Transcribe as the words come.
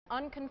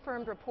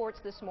unconfirmed reports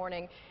this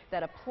morning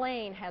that a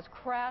plane has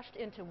crashed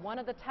into one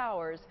of the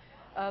towers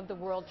of the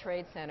World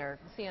Trade Center.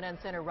 CNN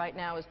Center right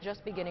now is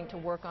just beginning to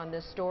work on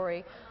this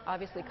story,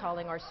 obviously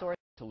calling our source.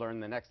 To learn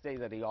the next day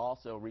that he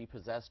also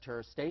repossessed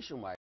her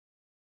station wagon.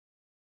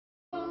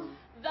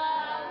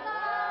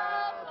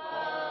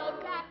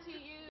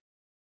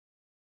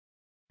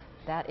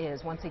 That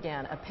is, once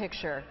again, a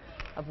picture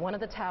of one of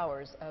the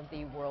towers of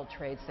the World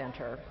Trade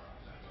Center.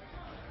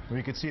 Well,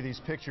 you can see these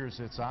pictures.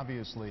 It's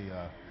obviously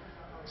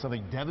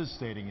something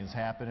devastating has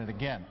happened. And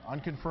again,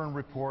 unconfirmed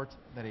report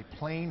that a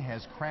plane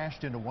has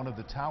crashed into one of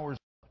the towers.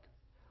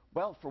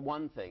 Well, for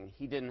one thing,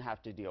 he didn't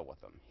have to deal with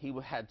them. He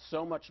had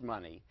so much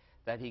money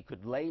that he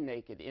could lay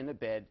naked in a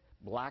bed,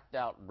 blacked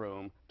out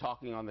room,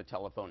 talking on the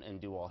telephone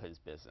and do all his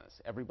business.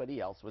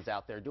 Everybody else was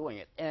out there doing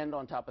it. And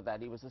on top of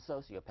that, he was a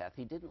sociopath.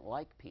 He didn't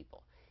like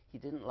people. He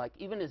didn't like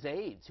even his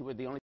aides, who were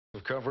the only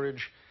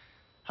coverage.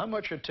 How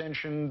much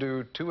attention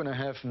do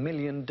 2.5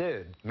 million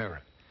dead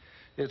merit?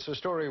 It's a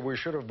story we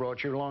should have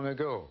brought you long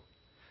ago.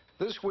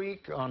 This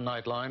week on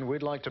Nightline,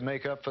 we'd like to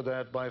make up for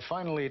that by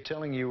finally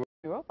telling you.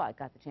 Robot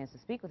got the chance to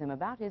speak with him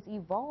about his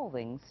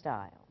evolving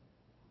style.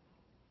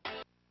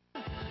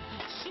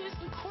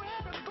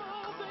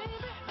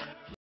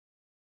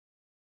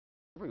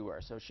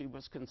 everywhere, so she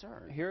was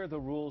concerned. Here are the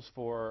rules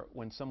for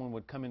when someone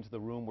would come into the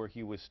room where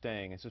he was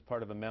staying. This is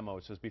part of a memo.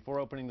 It says, before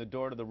opening the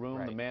door to the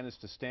room, the man is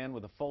to stand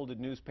with a folded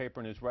newspaper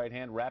in his right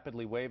hand,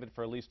 rapidly wave it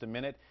for at least a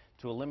minute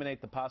to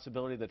eliminate the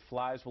possibility that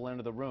flies will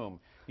enter the room.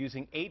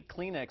 Using 8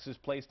 Kleenexes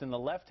placed in the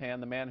left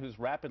hand, the man who's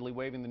rapidly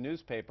waving the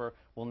newspaper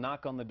will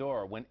knock on the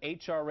door. When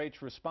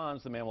HRH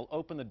responds, the man will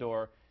open the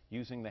door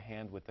using the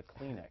hand with the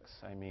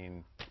Kleenex. I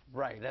mean...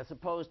 Right, as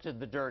opposed to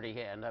the dirty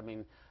hand. I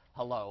mean,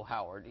 hello,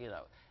 Howard, you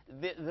know.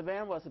 The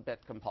man was a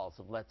bit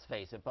compulsive, let's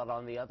face it, but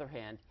on the other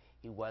hand,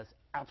 he was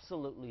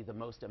absolutely the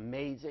most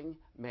amazing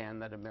man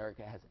that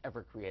America has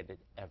ever created,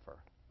 ever.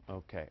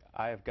 Okay,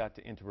 I have got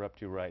to interrupt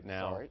you right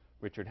now. Sorry.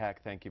 Richard Hack,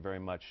 thank you very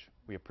much.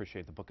 We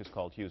appreciate the book is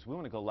called Hughes. We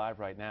want to go live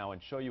right now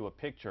and show you a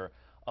picture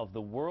of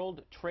the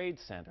World Trade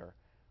Center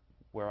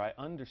where I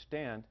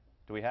understand,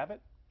 do we have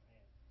it?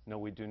 No,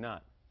 we do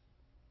not.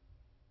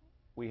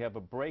 We have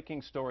a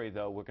breaking story,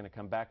 though. We're going to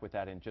come back with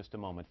that in just a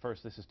moment.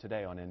 First, this is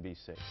Today on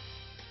NBC.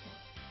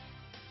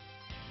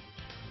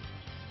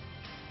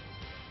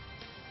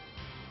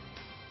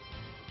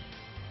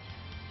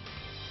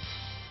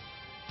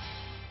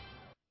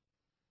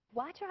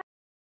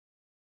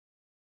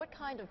 What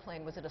kind of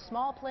plane? Was it a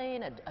small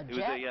plane, a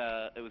jet?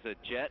 It was a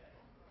jet.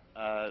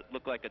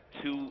 Looked like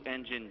a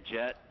 2-engine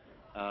jet,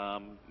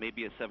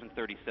 maybe a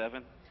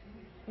 737.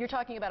 You're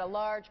talking about a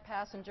large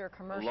passenger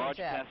commercial jet? A large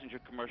passenger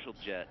commercial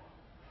jet.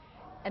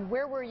 And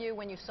where were you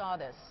when you saw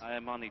this? I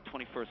am on the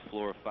 21st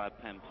floor of 5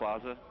 Penn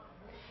Plaza.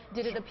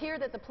 Did it appear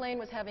that the plane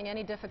was having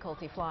any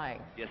difficulty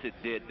flying? Yes, it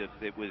did.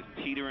 It was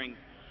teetering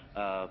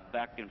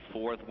back and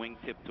forth,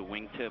 wingtip to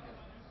wingtip,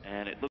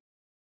 and it looked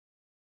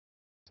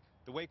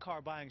the way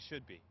car buying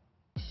should be.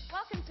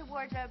 Welcome to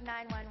Wardrobe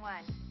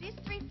 911. These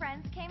 3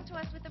 friends came to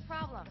us with a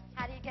problem.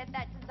 How do you get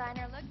that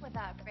designer look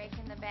without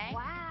breaking the bank?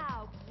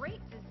 Wow,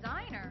 great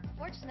designer.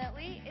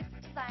 Fortunately,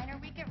 it's Designer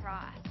Week at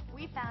Ross.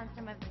 We found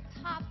some of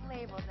the top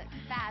labels at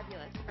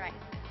fabulous prices.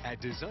 At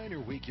Designer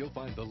Week, you'll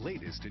find the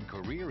latest in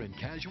career and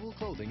casual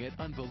clothing at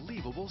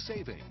unbelievable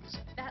savings.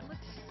 That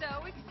looks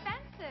so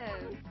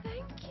expensive. Oh,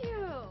 thank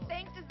you.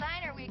 Thank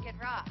Designer Week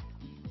at Ross.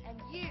 And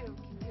you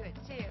can do it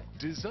too.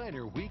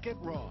 Designer Week at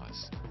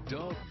Ross.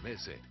 Don't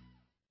miss it.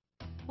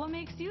 What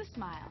makes you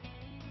smile?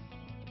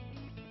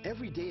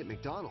 Every day at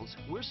McDonald's,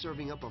 we're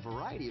serving up a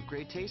variety of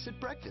great tastes at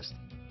breakfast.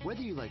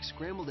 Whether you like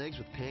scrambled eggs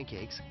with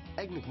pancakes,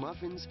 egg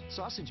McMuffins,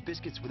 sausage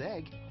biscuits with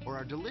egg, or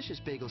our delicious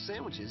bagel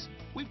sandwiches,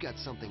 we've got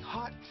something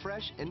hot,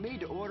 fresh, and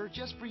made to order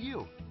just for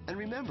you. And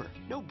remember,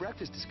 no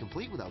breakfast is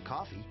complete without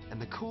coffee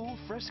and the cool,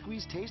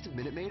 fresh-squeezed taste of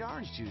Minute Maid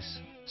orange juice.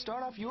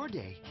 Start off your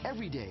day,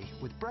 every day,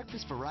 with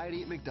breakfast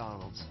variety at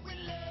McDonald's. We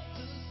love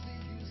to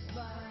see you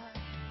smile.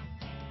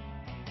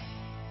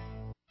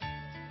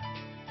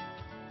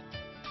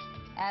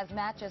 As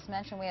Matt just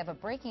mentioned, we have a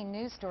breaking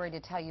news story to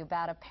tell you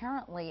about.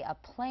 Apparently, a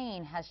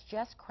plane has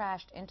just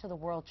crashed into the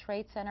World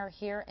Trade Center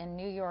here in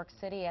New York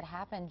City. It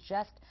happened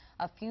just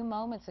a few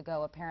moments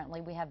ago,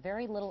 apparently. We have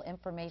very little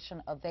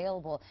information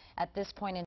available at this point in